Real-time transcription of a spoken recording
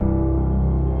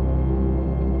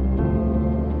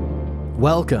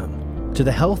Welcome to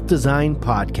the Health Design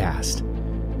Podcast.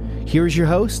 Here's your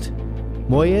host,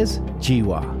 Moyez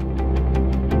Jiwa.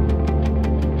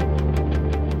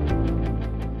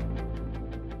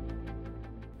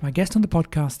 My guest on the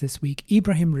podcast this week,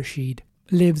 Ibrahim Rashid,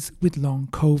 lives with long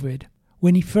COVID.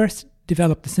 When he first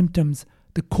developed the symptoms,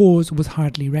 the cause was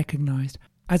hardly recognised.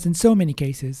 As in so many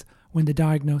cases, when the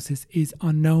diagnosis is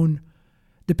unknown,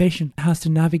 the patient has to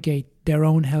navigate their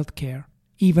own healthcare,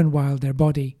 even while their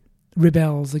body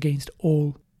rebels against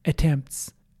all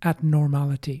attempts at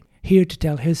normality. Here to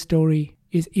tell his story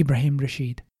is Ibrahim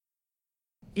Rashid.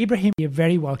 Ibrahim, you're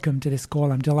very welcome to this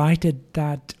call. I'm delighted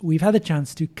that we've had a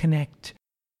chance to connect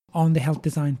on the Health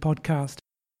Design Podcast.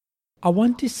 I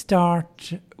want to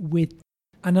start with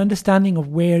an understanding of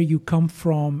where you come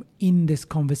from in this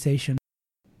conversation.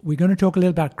 We're going to talk a little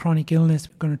about chronic illness.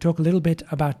 We're going to talk a little bit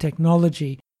about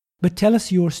technology. But tell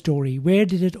us your story. Where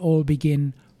did it all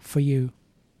begin for you?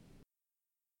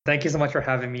 Thank you so much for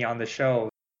having me on the show.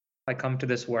 I come to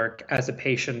this work as a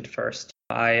patient first.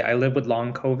 I live with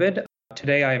long COVID.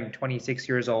 Today I'm 26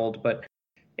 years old, but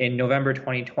in November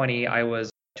 2020, I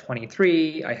was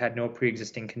 23. I had no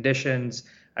pre-existing conditions.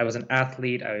 I was an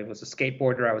athlete. I was a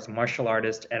skateboarder. I was a martial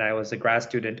artist, and I was a grad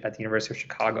student at the University of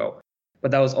Chicago. But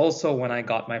that was also when I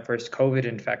got my first COVID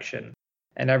infection.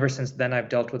 And ever since then, I've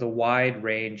dealt with a wide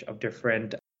range of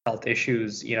different health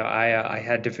issues. I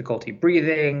had difficulty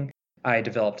breathing. I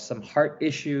developed some heart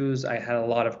issues. I had a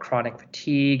lot of chronic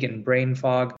fatigue and brain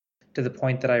fog to the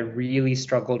point that I really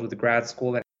struggled with grad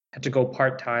school and had to go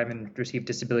part-time and receive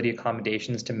disability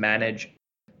accommodations to manage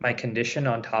my condition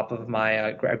on top of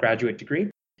my graduate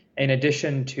degree. In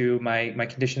addition to my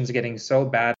conditions getting so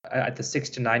bad at the 6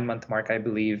 to 9 month mark, I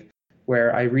believe,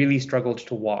 where I really struggled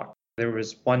to walk. There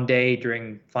was one day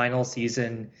during final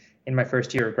season in my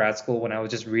first year of grad school when I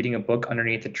was just reading a book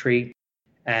underneath a tree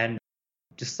and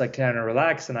just like to kind of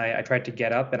relax, and I tried to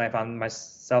get up and I found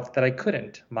myself that I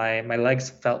couldn't. My legs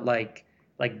felt like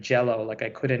jello, like I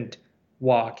couldn't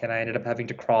walk, and I ended up having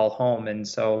to crawl home. And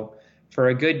so for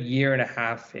a good year and a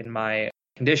half in my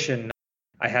condition,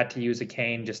 I had to use a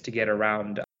cane just to get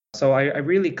around. So I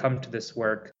really come to this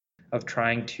work of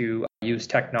trying to use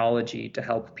technology to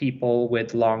help people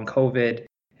with long COVID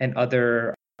and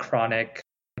other chronic,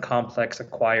 complex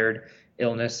acquired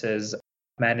illnesses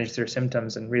manage their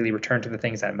symptoms and really return to the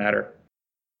things that matter.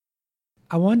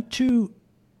 I want to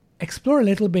explore a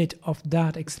little bit of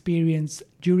that experience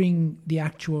during the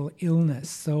actual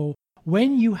illness. So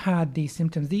when you had these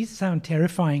symptoms, these sound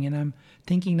terrifying, and I'm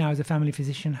thinking now as a family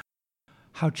physician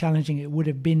how challenging it would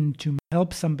have been to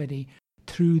help somebody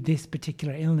through this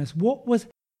particular illness. What was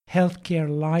healthcare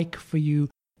like for you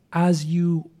as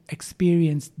you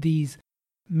experienced these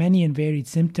many and varied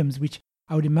symptoms, which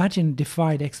I would imagine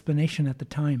defied explanation at the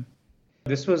time?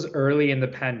 This was early in the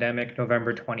pandemic,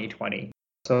 November 2020.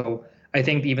 So I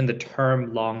think even the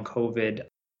term long COVID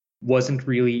wasn't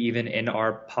really even in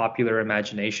our popular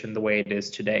imagination the way it is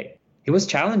today. It was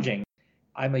challenging.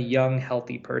 I'm a young,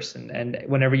 healthy person. And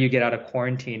whenever you get out of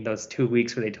quarantine, those 2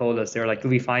 weeks where they told us, they were like,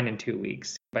 you'll be fine in 2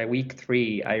 weeks. By week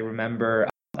 3, I remember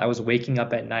I was waking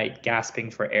up at night gasping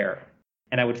for air.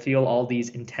 And I would feel all these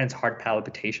intense heart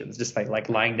palpitations just by like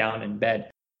lying down in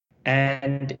bed.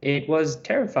 And it was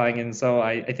terrifying. And so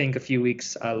I think a few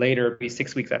weeks later, maybe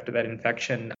 6 weeks after that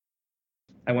infection,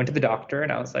 I went to the doctor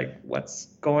and I was like, what's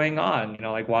going on?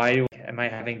 Why am I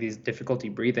having these difficulty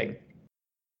breathing?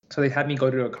 So they had me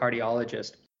go to a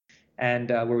cardiologist and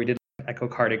where we did an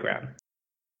echocardiogram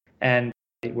and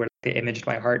where they imaged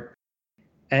my heart.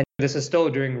 And this is still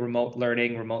during remote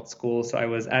learning, remote school. So I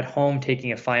was at home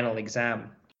taking a final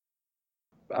exam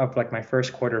of like my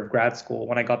first quarter of grad school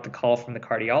when I got the call from the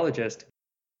cardiologist.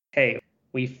 Hey,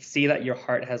 we see that your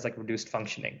heart has like reduced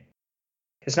functioning.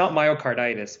 It's not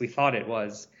myocarditis. We thought it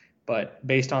was, but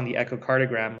based on the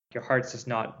echocardiogram, your heart's just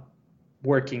not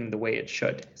working the way it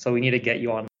should. So we need to get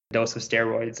you on a dose of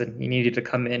steroids and you needed to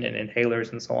come in and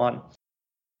inhalers and so on.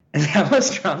 And that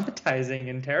was traumatizing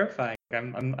and terrifying.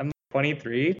 I'm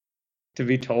 23 to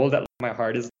be told that my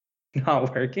heart is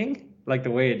not working like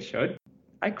the way it should.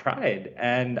 I cried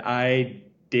and I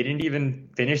didn't even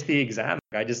finish the exam.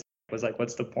 I just was like,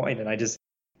 what's the point? And I just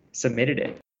submitted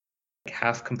it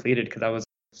half completed because I was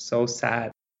so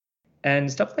sad.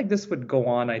 And stuff like this would go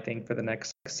on, I think, for the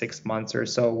next 6 months or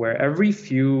so, where every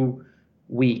few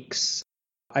weeks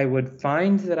I would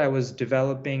find that I was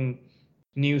developing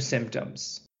new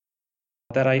symptoms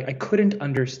that I couldn't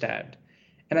understand.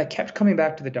 And I kept coming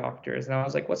back to the doctors and I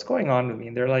was like, what's going on with me?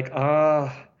 And they're like,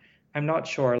 I'm not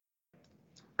sure.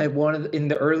 In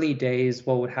the early days,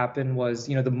 what would happen was,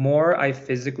 the more I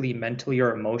physically, mentally,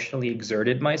 or emotionally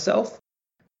exerted myself,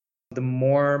 the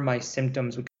more my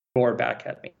symptoms would roar back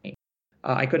at me.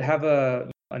 I could have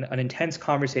an intense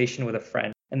conversation with a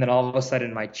friend, and then all of a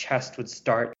sudden my chest would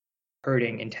start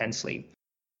hurting intensely.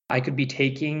 I could be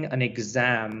taking an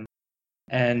exam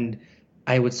and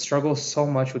I would struggle so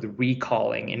much with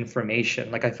recalling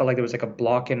information. Like I felt like there was like a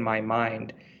block in my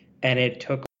mind, and it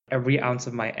took every ounce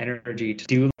of my energy to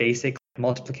do basic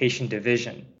multiplication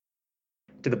division,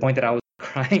 to the point that I was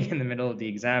crying in the middle of the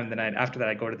exam. Then after that,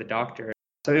 I go to the doctor.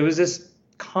 So it was this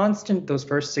constant, those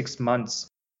first 6 months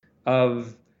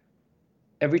of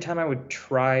every time I would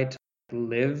try to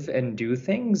live and do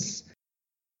things,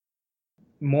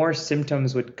 more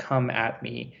symptoms would come at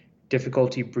me.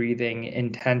 Difficulty breathing,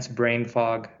 intense brain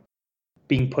fog,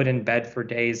 being put in bed for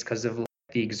days because of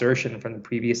the exertion from the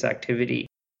previous activity.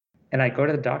 And I'd go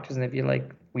to the doctors and they'd be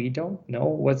like, we don't know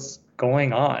what's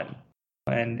going on.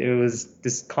 And it was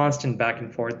this constant back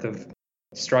and forth of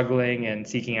struggling and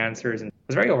seeking answers. And it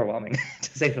was very overwhelming,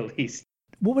 to say the least.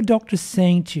 What were doctors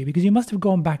saying to you? Because you must have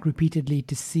gone back repeatedly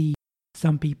to see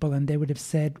some people and they would have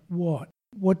said, what?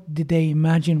 What did they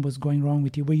imagine was going wrong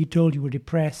with you? Were you told you were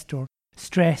depressed or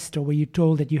stressed, or were you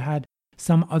told that you had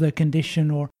some other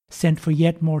condition or sent for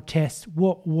yet more tests?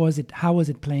 What was it? How was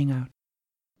it playing out?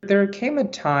 There came a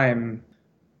time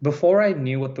before I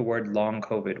knew what the word long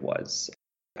COVID was.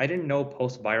 I didn't know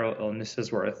post-viral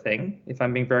illnesses were a thing, if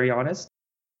I'm being very honest.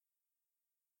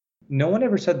 No one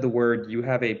ever said the word, you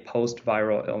have a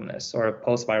post-viral illness or a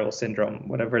post-viral syndrome,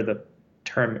 whatever the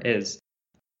term is.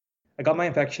 I got my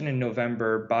infection in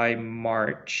November. By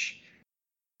March,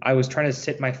 I was trying to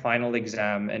sit my final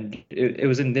exam, and it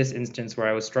was in this instance where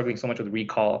I was struggling so much with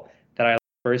recall that I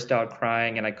burst out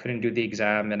crying and I couldn't do the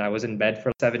exam, and I was in bed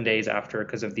for 7 days after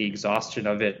because of the exhaustion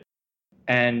of it.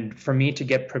 And for me to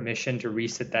get permission to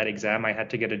resit that exam, I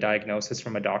had to get a diagnosis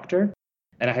from a doctor,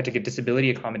 and I had to get disability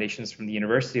accommodations from the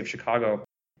University of Chicago.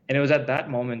 And it was at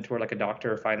that moment where like a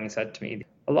doctor finally said to me,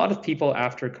 a lot of people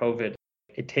after COVID,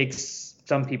 it takes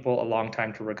some people a long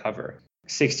time to recover,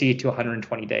 60 to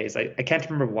 120 days. I can't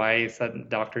remember why the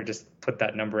doctor just put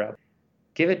that number out.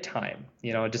 Give it time,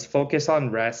 just focus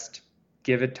on rest,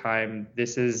 give it time.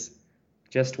 This is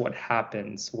just what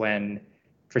happens when,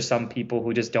 for some people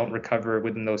who just don't recover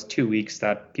within those 2 weeks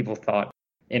that people thought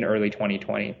in early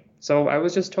 2020. So I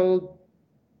was just told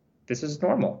this is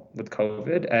normal with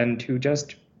COVID and to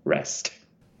just rest.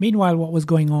 Meanwhile, what was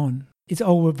going on? It's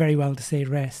all very well to say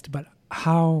rest, but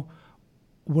how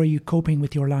were you coping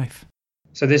with your life?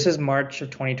 So this is March of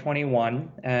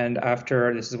 2021, and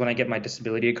after this is when I get my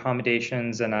disability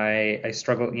accommodations, and I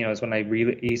struggle, is when I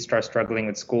really start struggling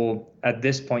with school. At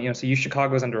this point, so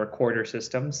Chicago is under a quarter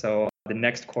system, so the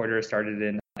next quarter started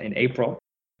in April,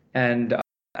 and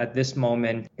at this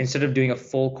moment, instead of doing a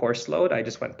full course load, I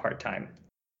just went part-time.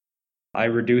 I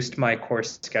reduced my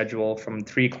course schedule from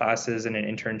 3 classes and an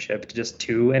internship to just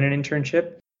 2 and an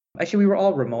internship. Actually, we were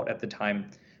all remote at the time.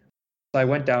 So I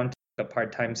went down to a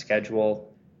part-time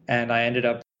schedule, and I ended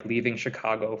up leaving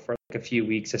Chicago for a few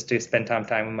weeks just to spend time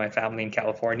with my family in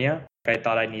California. I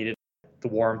thought I needed the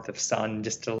warmth of sun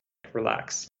just to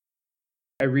relax.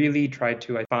 I really tried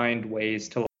to find ways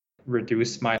to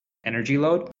reduce my energy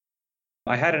load.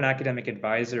 I had an academic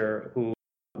advisor who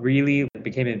really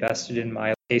became invested in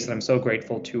my case, and I'm so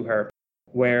grateful to her,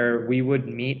 where we would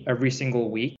meet every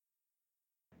single week.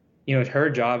 Her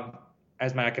job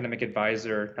as my academic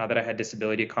advisor, now that I had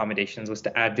disability accommodations, was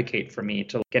to advocate for me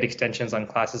to get extensions on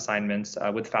class assignments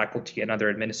with faculty and other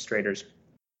administrators.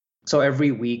 So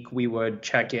every week we would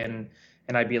check in,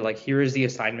 and I'd be like, here is the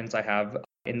assignments I have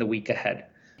in the week ahead.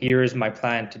 Here's my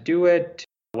plan to do it,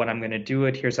 when I'm going to do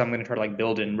it. Here's how I'm going to try to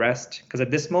build in rest. Because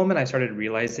at this moment, I started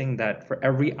realizing that for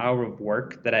every hour of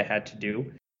work that I had to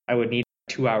do, I would need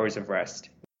 2 hours of rest.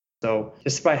 So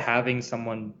just by having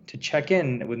someone to check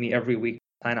in with me every week,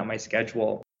 plan out my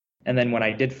schedule, and then when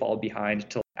I did fall behind,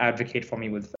 to advocate for me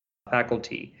with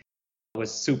faculty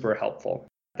was super helpful.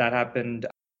 That happened.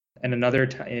 And another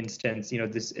instance,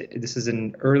 this is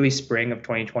in early spring of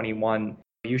 2021.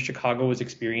 Chicago was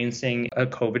experiencing a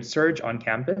COVID surge on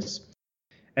campus.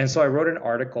 And so I wrote an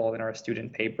article in our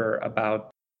student paper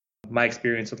about my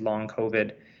experience with long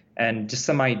COVID and just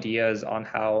some ideas on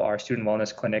how our student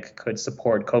wellness clinic could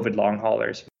support COVID long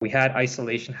haulers. We had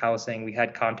isolation housing, we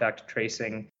had contact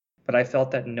tracing, but I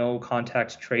felt that no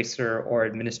contact tracer or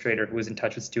administrator who was in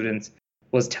touch with students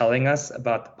was telling us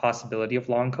about the possibility of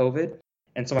long COVID.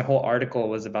 And so my whole article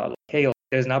was about, hey,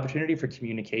 there's an opportunity for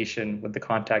communication with the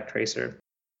contact tracer.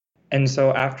 And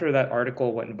so after that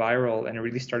article went viral and it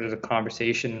really started a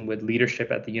conversation with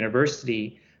leadership at the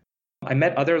university, I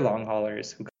met other long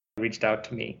haulers who reached out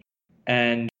to me.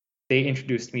 And They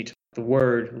introduced me to the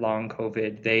word long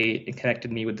COVID. They connected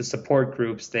me with the support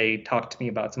groups. They talked to me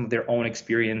about some of their own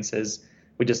experiences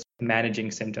with just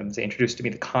managing symptoms. They introduced to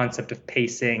me the concept of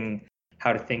pacing,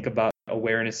 how to think about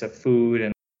awareness of food,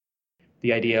 and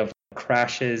the idea of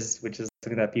crashes, which is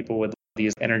something that people with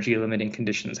these energy limiting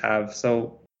conditions have.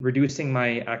 So reducing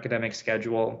my academic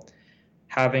schedule,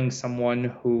 having someone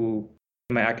who,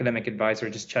 my academic advisor,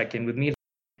 just check in with me,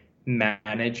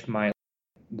 manage my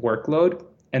workload,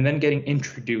 and then getting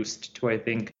introduced to, I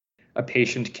think, a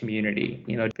patient community,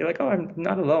 be like, oh, I'm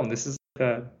not alone. This is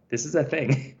a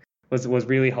thing was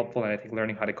really helpful. And I think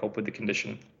learning how to cope with the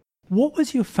condition. What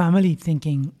was your family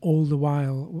thinking all the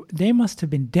while? They must have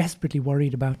been desperately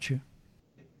worried about you.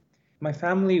 My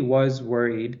family was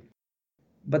worried,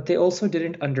 but they also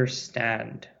didn't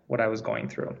understand what I was going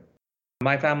through.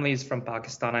 My family is from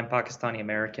Pakistan. I'm Pakistani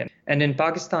American. And in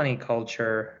Pakistani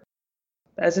culture,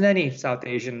 as in any South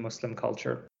Asian Muslim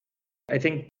culture, I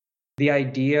think the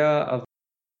idea of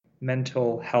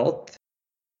mental health,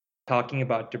 talking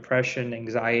about depression,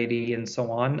 anxiety, and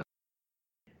so on,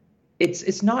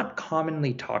 it's not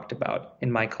commonly talked about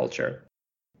in my culture.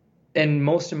 And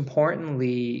most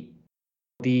importantly,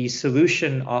 the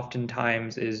solution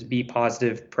oftentimes is be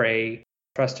positive, pray,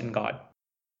 trust in God.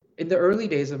 In the early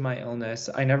days of my illness,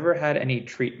 I never had any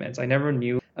treatments. I never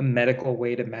knew a medical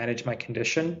way to manage my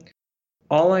condition.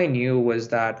 All I knew was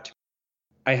that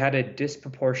I had a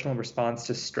disproportional response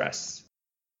to stress.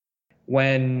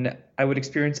 When I would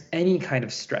experience any kind of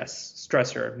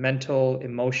stressor, mental,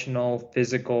 emotional,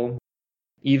 physical,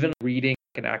 even reading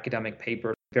an academic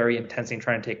paper very intensely and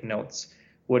trying to take notes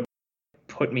would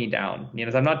put me down.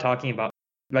 So I'm not talking about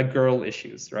like girl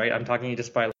issues, right? I'm talking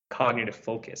just by cognitive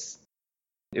focus.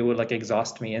 It would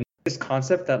exhaust me. And this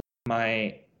concept that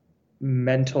my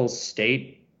mental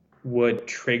state would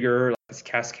trigger this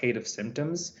cascade of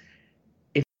symptoms,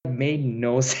 it made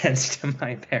no sense to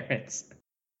my parents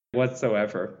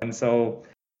whatsoever. And so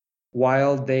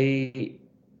while they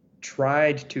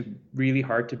tried to really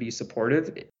hard to be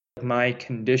supportive, my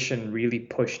condition really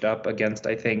pushed up against,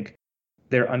 I think,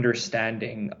 their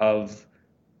understanding of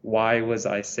why was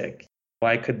I sick?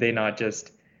 Why could they not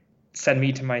just send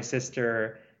me to my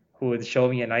sister who would show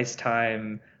me a nice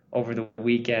time over the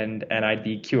weekend and I'd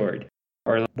be cured?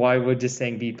 Or why would just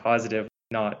saying be positive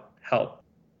not help?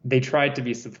 They tried to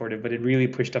be supportive, but it really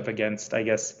pushed up against, I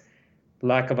guess,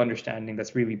 lack of understanding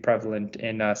that's really prevalent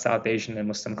in South Asian and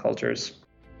Muslim cultures.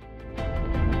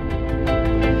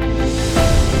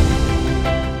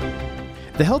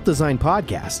 The Health Design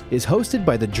Podcast is hosted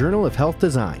by the Journal of Health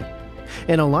Design,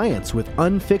 in alliance with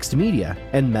Unfixed Media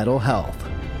and Mental Health.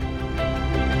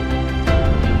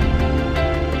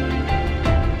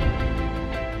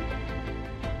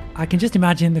 I can just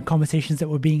imagine the conversations that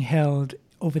were being held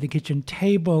over the kitchen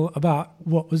table about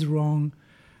what was wrong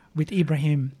with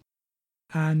Ibrahim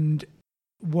and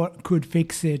what could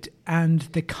fix it, and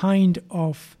the kind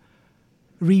of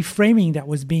reframing that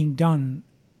was being done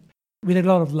with a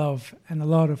lot of love and a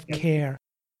lot of care,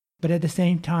 but at the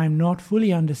same time not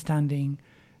fully understanding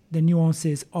the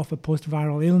nuances of a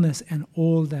post-viral illness and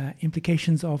all the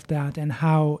implications of that and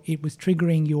how it was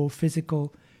triggering your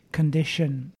physical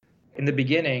condition. In the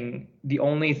beginning, the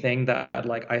only thing that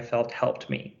I felt helped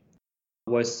me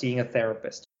was seeing a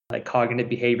therapist,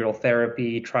 cognitive behavioral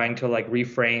therapy, trying to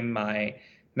reframe my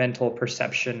mental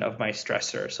perception of my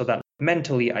stressor so that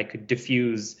mentally I could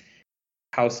diffuse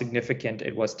how significant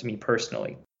it was to me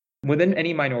personally. Within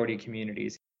any minority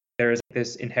communities, there is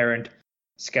this inherent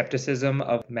skepticism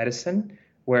of medicine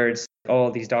where it's, oh,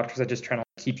 these doctors are just trying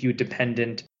to keep you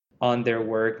dependent on their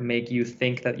work, make you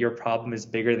think that your problem is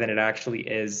bigger than it actually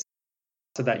is,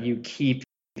 so that you keep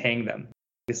paying them.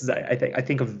 This is, I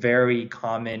think, a very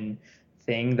common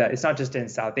thing that it's not just in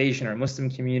South Asian or Muslim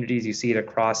communities. You see it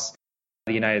across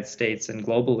the United States and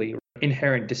globally.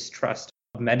 Inherent distrust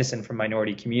of medicine from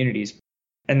minority communities.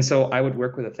 And so I would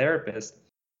work with a therapist,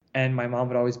 and my mom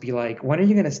would always be like, when are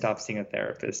you going to stop seeing a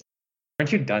therapist?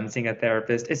 Aren't you done seeing a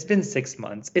therapist? It's been 6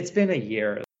 months. It's been a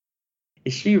year.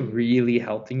 Is she really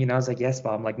helping you? And I was like, yes,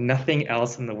 Mom. Nothing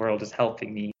else in the world is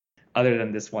helping me other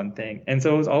than this one thing. And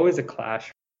so it was always a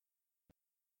clash.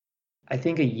 I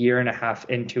think a year and a half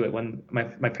into it, when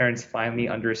my parents finally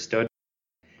understood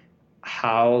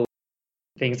how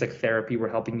things like therapy were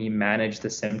helping me manage the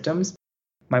symptoms,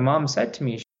 my mom said to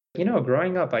me,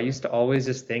 growing up, I used to always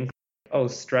just think, oh,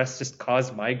 stress just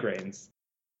caused migraines.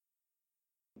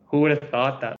 Who would have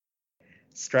thought that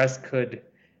stress could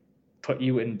put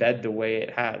you in bed the way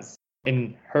it has?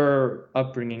 In her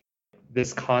upbringing,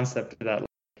 this concept that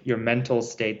your mental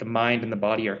state, the mind and the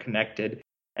body are connected,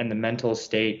 and the mental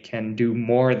state can do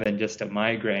more than just a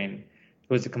migraine.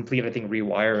 was a complete, I think,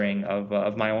 rewiring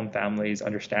of my own family's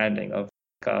understanding of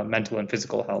mental and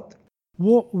physical health.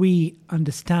 What we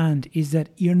understand is that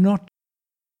you're not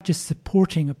just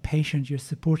supporting a patient, you're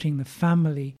supporting the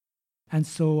family. And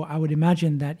so I would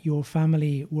imagine that your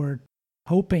family were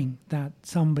hoping that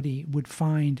somebody would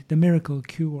find the miracle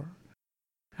cure.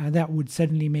 That would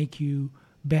certainly make you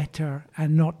better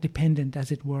and not dependent,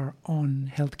 as it were,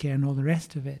 on healthcare and all the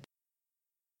rest of it.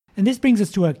 And this brings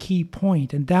us to a key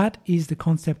point, and that is the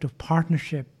concept of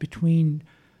partnership between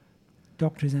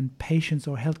doctors and patients,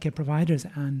 or healthcare providers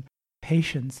and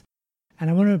patients. And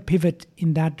I want to pivot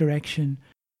in that direction.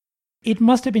 It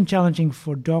must have been challenging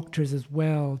for doctors as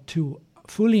well to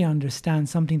fully understand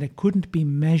something that couldn't be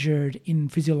measured in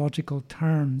physiological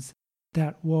terms,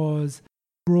 that was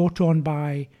brought on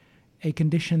by a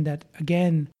condition that,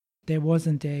 again, there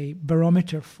wasn't a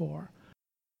barometer for.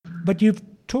 But you've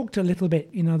talked a little bit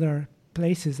in other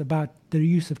places about the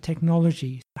use of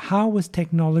technology. How was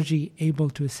technology able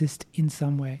to assist in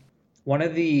some way? One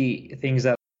of the things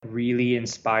that really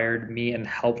inspired me and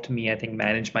helped me, I think,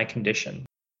 manage my condition,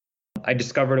 I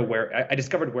discovered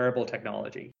wearable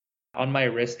technology. On my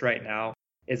wrist right now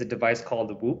is a device called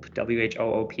the Whoop,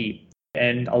 W-H-O-O-P.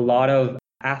 And a lot of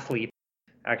athletes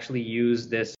actually use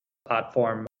this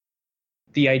platform.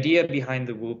 The idea behind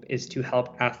the Whoop is to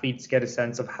help athletes get a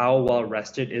sense of how well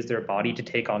rested is their body to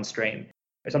take on strain.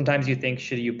 Sometimes you think,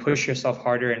 should you push yourself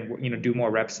harder and do more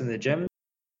reps in the gym?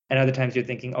 And other times you're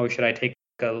thinking, oh, should I take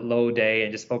a low day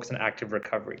and just focus on active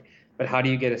recovery? But how do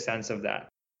you get a sense of that?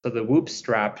 So the Whoop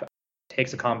strap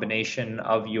takes a combination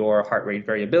of your heart rate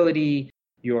variability,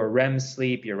 your REM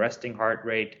sleep, your resting heart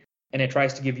rate, and it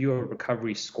tries to give you a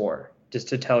recovery score, just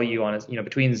to tell you on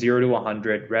between 0 to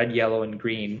 100, red, yellow, and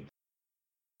green,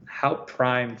 how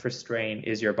primed for strain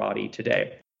is your body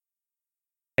today.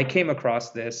 I came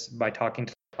across this by talking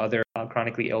to other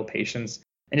chronically ill patients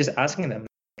and just asking them,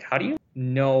 how do you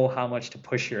know how much to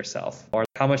push yourself, or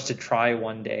how much to try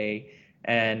one day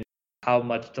and how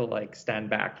much to stand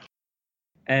back?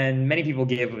 And many people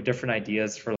gave different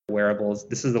ideas for wearables.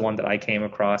 This is the one that I came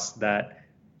across that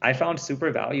I found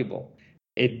super valuable.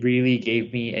 It really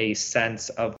gave me a sense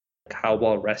of how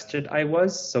well rested I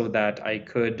was, so that I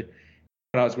could,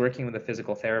 when I was working with a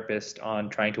physical therapist on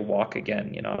trying to walk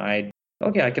again, I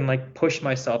can push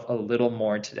myself a little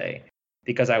more today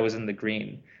because I was in the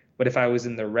green. But if I was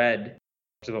in the red,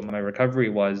 which is what my recovery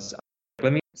was,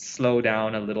 let me slow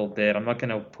down a little bit. I'm not going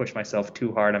to push myself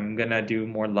too hard. I'm going to do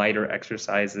more lighter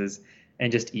exercises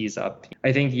and just ease up.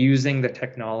 I think using the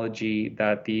technology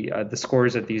that the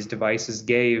scores that these devices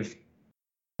gave,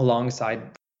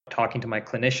 alongside talking to my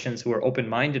clinicians who were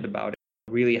open-minded about it,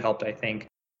 really helped, I think,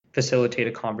 facilitate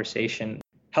a conversation,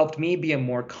 helped me be a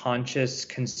more conscious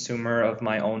consumer of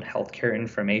my own healthcare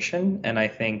information, and I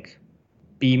think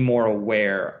be more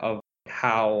aware of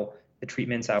how the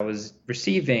treatments I was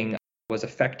receiving was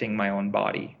affecting my own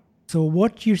body. So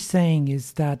what you're saying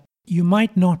is that you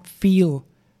might not feel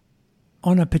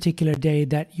on a particular day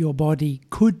that your body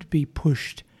could be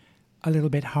pushed a little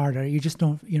bit harder.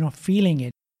 You're not feeling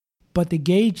it. But the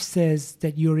gauge says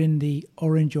that you're in the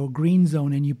orange or green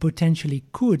zone and you potentially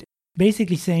could.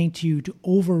 Basically saying to you to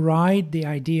override the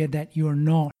idea that you're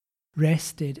not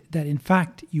rested, that in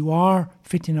fact you are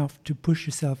fit enough to push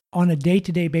yourself on a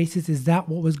day-to-day basis. Is that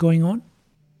what was going on?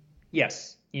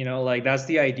 Yes. That's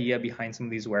the idea behind some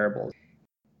of these wearables.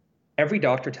 Every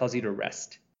doctor tells you to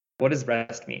rest. What does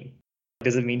rest mean?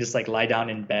 Does it mean just lie down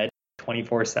in bed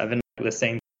 24/7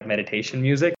 listening to meditation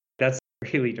music? That's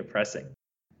really depressing.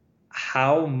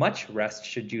 How much rest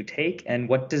should you take, and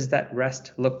what does that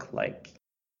rest look like?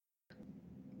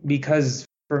 Because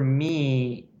for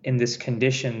me, in this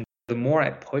condition, the more I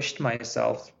pushed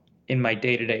myself in my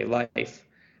day-to-day life,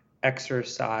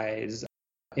 exercise,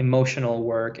 emotional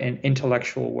work, and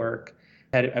intellectual work,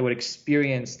 I would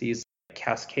experience these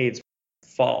cascades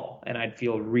fall, and I'd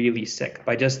feel really sick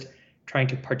by just trying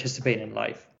to participate in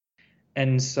life.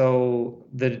 And so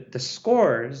the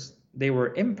scores, they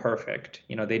were imperfect.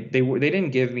 They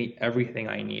didn't give me everything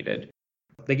I needed.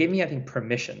 They gave me, I think,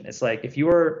 permission. It's like, if you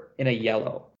were in a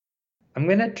yellow, I'm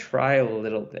going to try a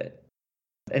little bit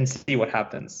and see what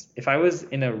happens. If I was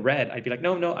in a red, I'd be like,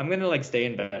 no, I'm going to stay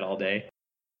in bed all day.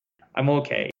 I'm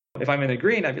okay. If I'm in a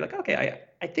green, I'd be like, okay,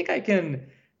 I think I can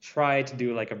try to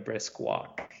do a brisk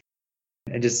walk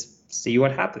and just see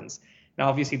what happens. Now,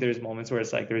 obviously, there's moments where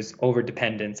it's there's over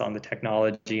dependence on the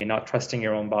technology and not trusting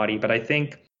your own body. But I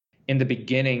think in the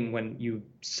beginning, when you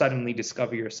suddenly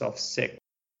discover yourself sick,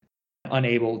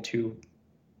 unable to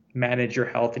manage your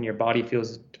health, and your body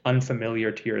feels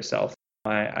unfamiliar to yourself,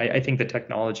 I think the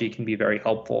technology can be very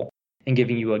helpful in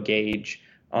giving you a gauge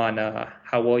on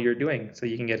how well you're doing, so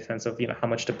you can get a sense of how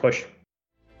much to push.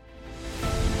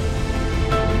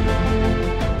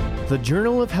 The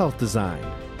Journal of Health Design,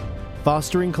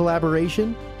 fostering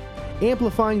collaboration,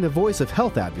 amplifying the voice of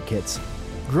health advocates,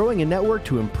 growing a network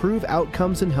to improve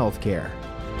outcomes in healthcare.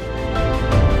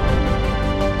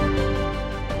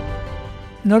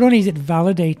 Not only is it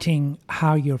validating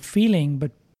how you're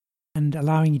feeling, and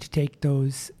allowing you to take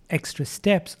those extra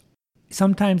steps,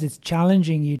 sometimes it's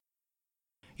challenging you.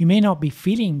 You may not be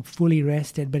feeling fully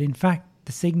rested, but in fact,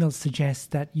 the signals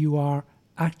suggest that you are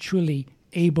actually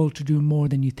able to do more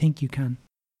than you think you can.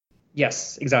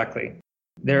 Yes, exactly.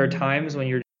 There are times when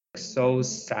you're so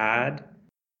sad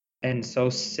and so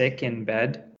sick in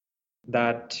bed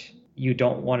that you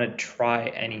don't want to try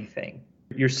anything.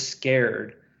 You're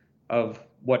scared of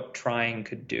what trying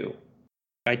could do.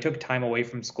 I took time away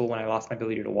from school when I lost my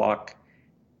ability to walk,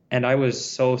 and I was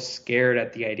so scared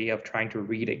at the idea of trying to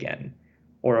read again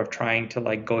or of trying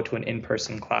to go to an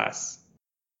in-person class.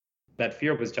 That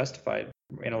fear was justified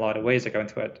in a lot of ways. I went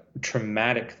through a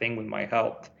traumatic thing with my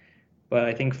health, but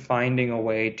I think finding a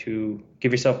way to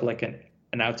give yourself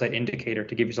an outside indicator,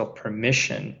 to give yourself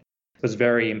permission, was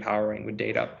very empowering with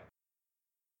data.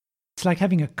 It's like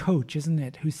having a coach, isn't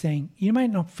it, who's saying, you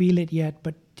might not feel it yet,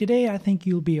 but today I think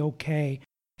you'll be okay.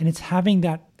 And it's having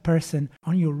that person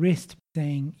on your wrist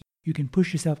saying you can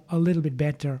push yourself a little bit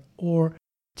better, or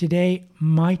today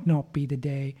might not be the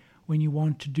day when you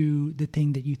want to do the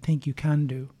thing that you think you can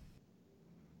do.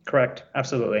 Correct.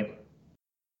 Absolutely.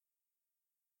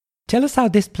 Tell us how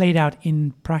this played out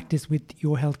in practice with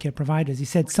your healthcare providers. You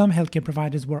said some healthcare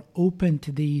providers were open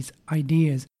to these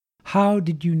ideas. How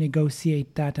did you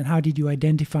negotiate that, and how did you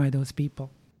identify those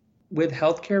people? With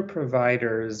healthcare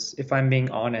providers, if I'm being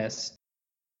honest,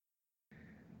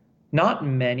 not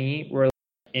many were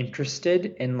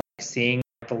interested in seeing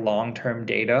the long-term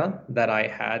data that I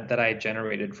had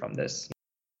generated from this.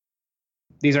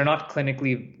 These are not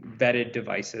clinically vetted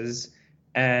devices,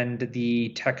 and the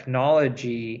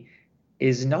technology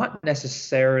is not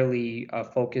necessarily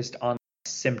focused on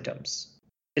symptoms.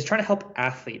 It's trying to help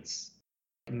athletes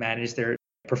manage their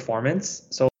performance.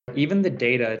 So even the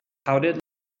data, how did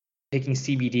taking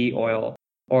CBD oil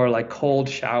or cold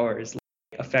showers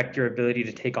affect your ability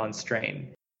to take on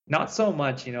strain? Not so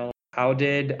much, how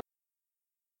did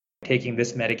taking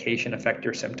this medication affect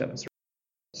your symptoms?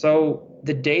 So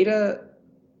the data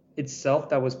itself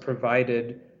that was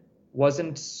provided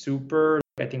wasn't super,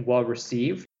 I think, well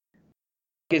received.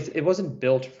 It wasn't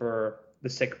built for the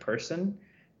sick person.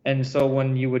 And so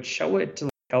when you would show it to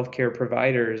healthcare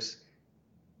providers,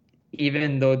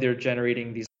 even though they're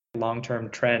generating these long-term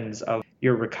trends of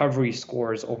your recovery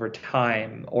scores over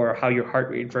time, or how your heart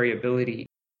rate variability,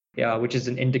 which is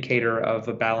an indicator of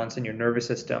a balance in your nervous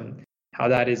system, how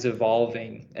that is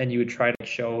evolving, and you would try to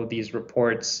show these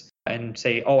reports and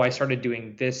say, oh, I started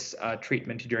doing this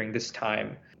treatment during this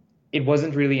time. It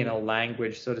wasn't really in a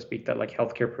language, so to speak, that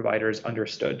healthcare providers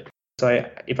understood. So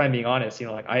if I'm being honest,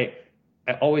 I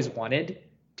always wanted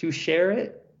to share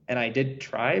it, and I did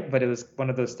try, but it was one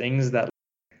of those things that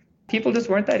people just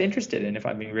weren't that interested in, if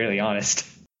I'm being really honest.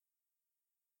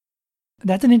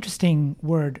 That's an interesting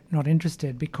word, not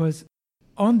interested, because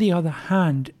on the other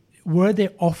hand, were they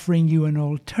offering you an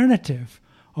alternative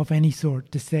of any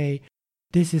sort to say,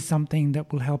 this is something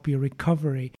that will help your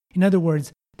recovery? In other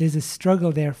words, there's a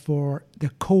struggle there for the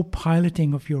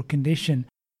co-piloting of your condition.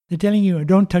 They're telling you,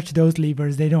 don't touch those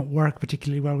levers, they don't work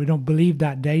particularly well, we don't believe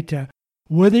that data.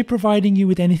 Were they providing you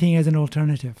with anything as an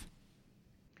alternative?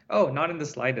 Oh, not in the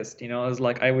slightest. It was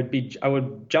I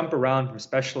would jump around from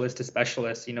specialist to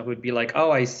specialist, who would be like,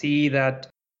 oh, I see that,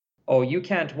 oh, you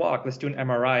can't walk, let's do an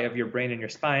MRI of your brain and your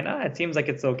spine. It seems like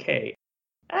it's okay.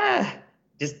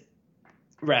 Just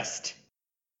rest.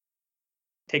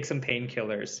 Take some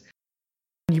painkillers.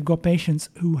 You've got patients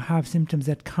who have symptoms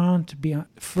that can't be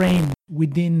framed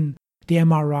within the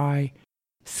MRI,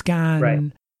 scan,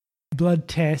 right, blood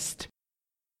test,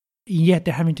 yet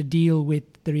they're having to deal with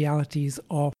the realities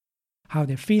of how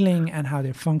they're feeling and how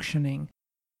they're functioning.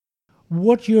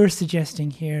 What you're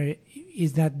suggesting here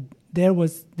is that there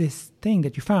was this thing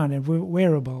that you found, a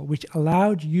wearable, which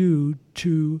allowed you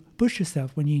to push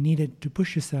yourself when you needed to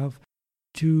push yourself,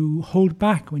 to hold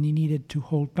back when you needed to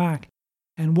hold back.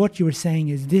 And what you were saying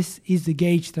is, this is the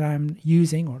gauge that I'm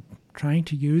using or trying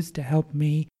to use to help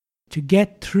me to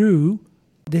get through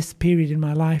this period in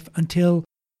my life until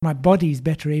my body is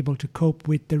better able to cope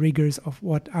with the rigors of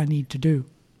what I need to do.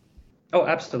 Oh,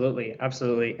 absolutely.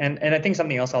 Absolutely. And I think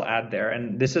something else I'll add there,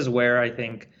 and this is where I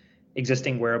think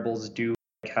existing wearables do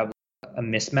have a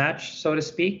mismatch, so to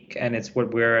speak, and it's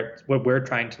what we're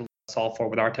trying to solve for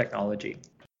with our technology.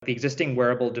 The existing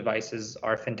wearable devices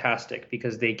are fantastic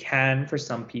because they can, for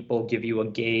some people, give you a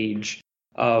gauge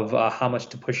of how much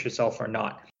to push yourself or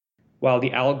not. While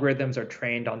the algorithms are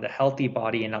trained on the healthy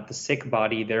body and not the sick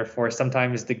body, therefore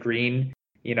sometimes the green,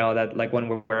 that like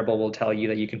one wearable will tell you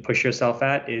that you can push yourself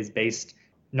at is based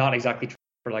not exactly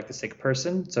for like the sick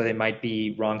person. So they might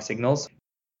be wrong signals.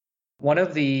 One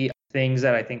of the things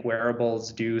that I think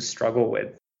wearables do struggle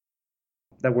with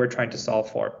that we're trying to solve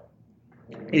for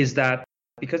is that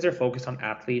because they're focused on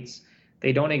athletes,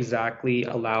 they don't exactly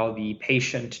allow the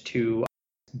patient to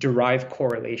derive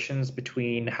correlations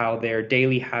between how their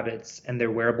daily habits and their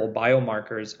wearable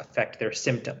biomarkers affect their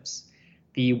symptoms.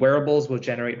 The wearables will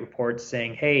generate reports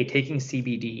saying, hey, taking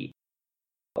CBD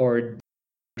or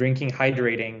drinking,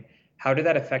 hydrating, how did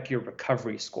that affect your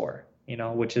recovery score,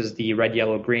 which is the red,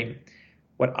 yellow, green.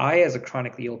 What I, as a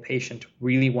chronically ill patient,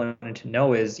 really wanted to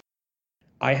know is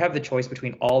I have the choice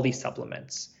between all these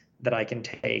supplements that I can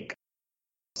take,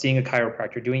 seeing a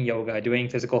chiropractor, doing yoga, doing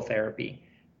physical therapy.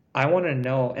 I want to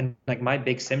know, and like my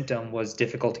big symptom was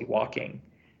difficulty walking.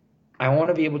 I want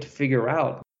to be able to figure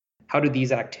out how do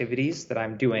these activities that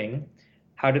I'm doing,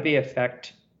 how do they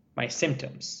affect my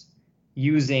symptoms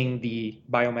using the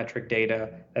biometric data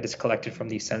that is collected from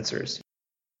these sensors.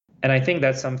 And I think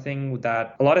that's something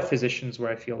that a lot of physicians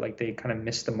where I feel like they kind of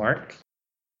miss the mark.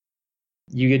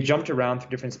 You get jumped around through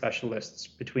different specialists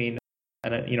between a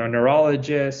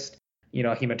neurologist,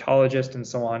 hematologist and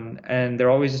so on. And they're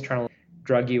always just trying to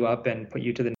drug you up and put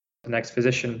you to the next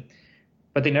physician.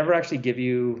 But they never actually give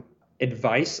you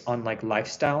advice on like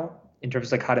lifestyle in terms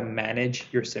of like how to manage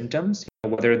your symptoms,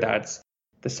 whether that's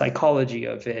the psychology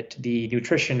of it, the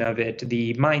nutrition of it,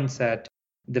 the mindset,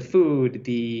 the food,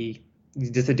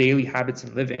 just the daily habits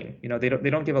of living. They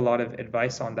don't give a lot of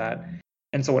advice on that.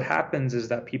 And so what happens is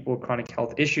that people with chronic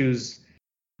health issues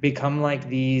become like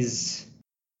these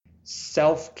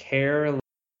self-care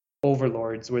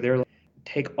overlords where they're like,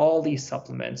 take all these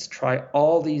supplements, try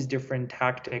all these different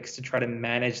tactics to try to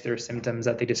manage their symptoms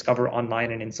that they discover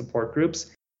online and in support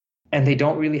groups. And they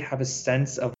don't really have a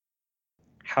sense of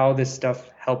how this stuff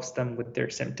helps them with their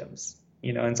symptoms,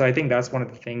 And so I think that's one of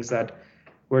the things that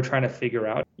we're trying to figure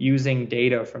out using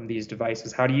data from these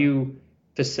devices. How do you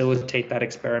facilitate that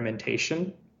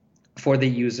experimentation for the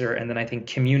user? And then I think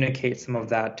communicate some of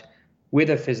that with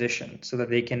a physician so that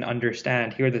they can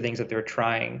understand, here are the things that they're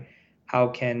trying. How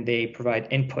can they provide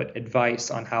input,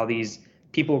 advice on how these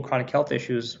people with chronic health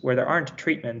issues where there aren't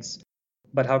treatments,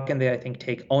 but how can they, I think,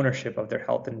 take ownership of their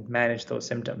health and manage those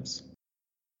symptoms?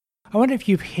 I wonder if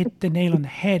you've hit the nail on the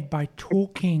head by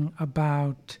talking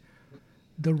about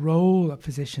the role of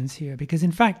physicians here, because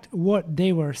in fact, what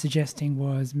they were suggesting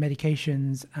was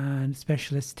medications and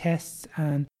specialist tests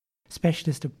and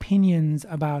specialist opinions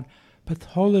about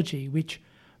pathology, which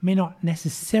may not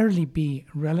necessarily be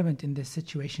relevant in this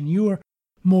situation. You are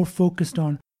more focused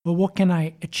on, well, what can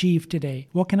I achieve today?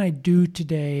 What can I do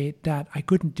today that I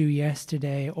couldn't do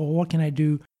yesterday? Or what can I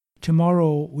do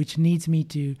tomorrow which needs me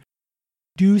to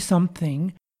do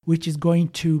something which is going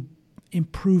to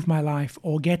improve my life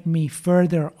or get me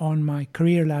further on my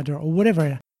career ladder or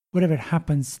whatever it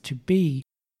happens to be.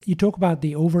 You talk about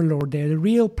the overlord there. The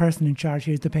real person in charge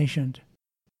here is the patient.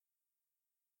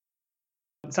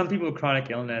 Some people with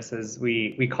chronic illness, is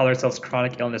we call ourselves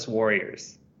chronic illness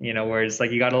warriors, where it's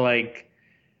like you got to like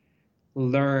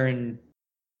learn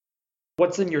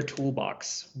what's in your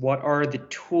toolbox. What are the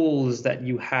tools that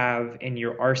you have in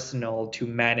your arsenal to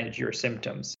manage your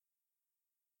symptoms?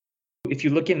 If you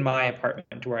look in my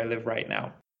apartment where I live right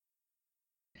now,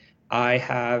 I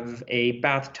have a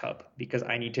bathtub because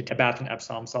I need to bath in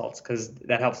Epsom salts because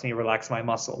that helps me relax my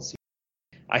muscles.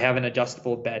 I have an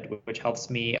adjustable bed, which helps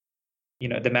me,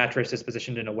 the mattress is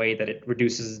positioned in a way that it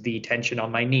reduces the tension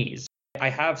on my knees. I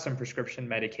have some prescription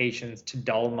medications to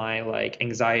dull my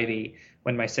anxiety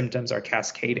when my symptoms are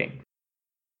cascading.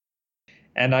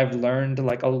 And I've learned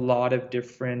a lot of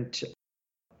different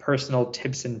personal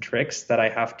tips and tricks that I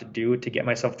have to do to get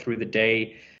myself through the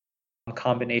day. A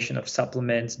combination of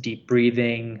supplements, deep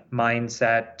breathing,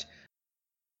 mindset,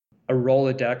 a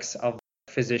Rolodex of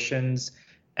physicians,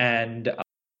 and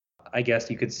I guess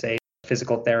you could say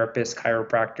physical therapists,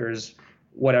 chiropractors,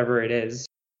 whatever it is,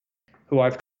 who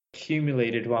I've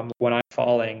accumulated when I'm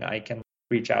falling, I can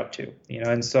reach out to,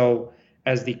 And so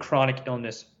as the chronic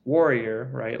illness warrior,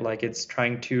 right, it's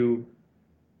trying to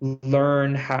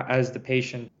learn how, as the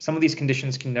patient, some of these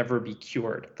conditions can never be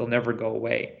cured. They'll never go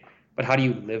away. But how do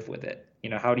you live with it?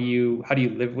 How do you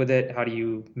live with it? How do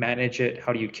you manage it?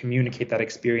 How do you communicate that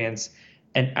experience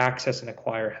and access and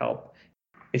acquire help?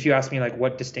 If you ask me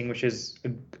what distinguishes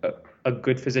a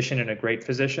good physician and a great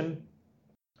physician,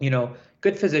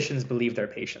 Good physicians believe their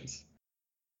patients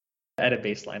at a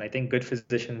baseline. I think good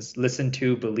physicians listen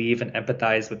to, believe, and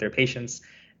empathize with their patients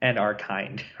and are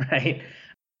kind, right?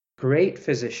 Great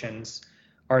physicians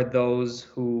are those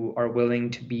who are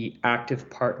willing to be active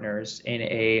partners in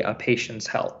a patient's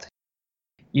health.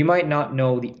 You might not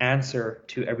know the answer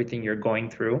to everything you're going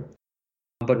through,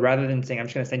 but rather than saying, I'm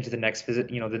just going to send you to the next visit,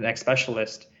 the next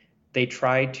specialist, they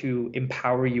try to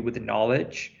empower you with the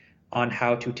knowledge on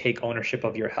how to take ownership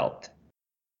of your health.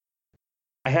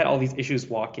 I had all these issues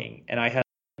walking, and I had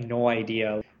no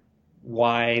idea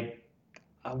why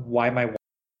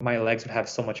my legs would have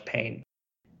so much pain.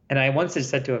 And I once just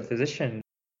said to a physician,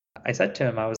 I said to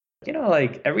him, I was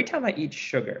every time I eat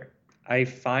sugar, I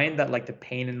find that the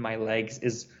pain in my legs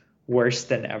is worse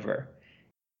than ever.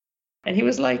 And he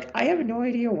was like, I have no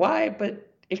idea why,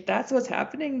 but if that's what's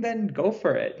happening, then go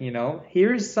for it.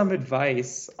 Here's some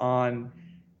advice on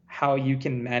how you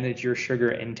can manage your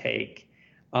sugar intake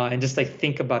and just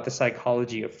think about the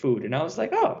psychology of food. And I was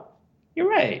like, oh, you're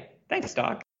right. Thanks,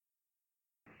 doc.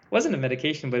 It wasn't a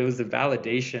medication, but it was a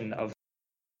validation of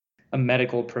a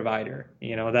medical provider,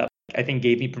 that I think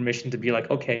gave me permission to be like,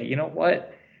 okay, you know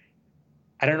what?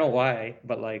 I don't know why,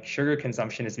 but sugar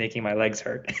consumption is making my legs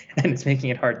hurt and it's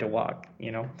making it hard to walk.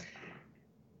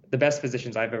 The best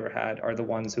physicians I've ever had are the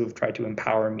ones who have tried to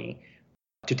empower me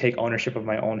to take ownership of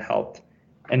my own health.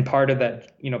 And part of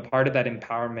that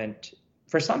empowerment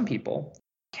for some people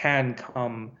can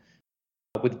come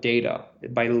with data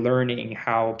by learning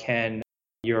how can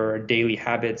your daily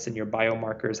habits and your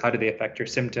biomarkers, how do they affect your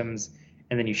symptoms?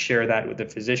 And then you share that with the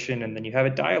physician, and then you have a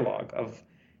dialogue of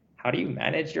how do you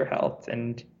manage your health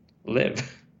and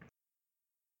live?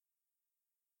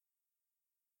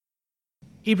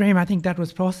 Ibrahim, I think that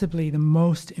was possibly the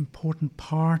most important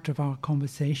part of our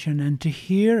conversation. And to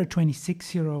hear a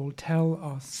 26-year-old tell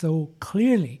us so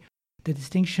clearly the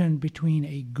distinction between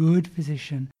a good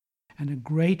physician and a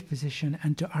great physician,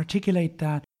 and to articulate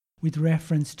that with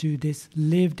reference to this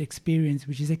lived experience,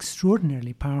 which is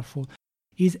extraordinarily powerful,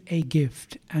 is a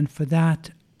gift. And for that,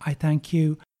 I thank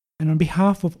you. And on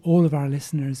behalf of all of our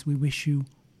listeners, we wish you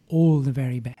all the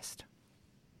very best.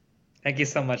 Thank you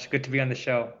so much. Good to be on the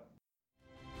show.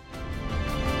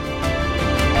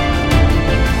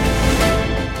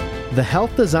 The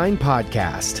Health Design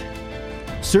Podcast,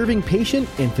 serving patient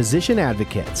and physician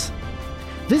advocates.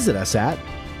 Visit us at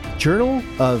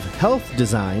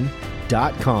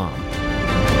journalofhealthdesign.com.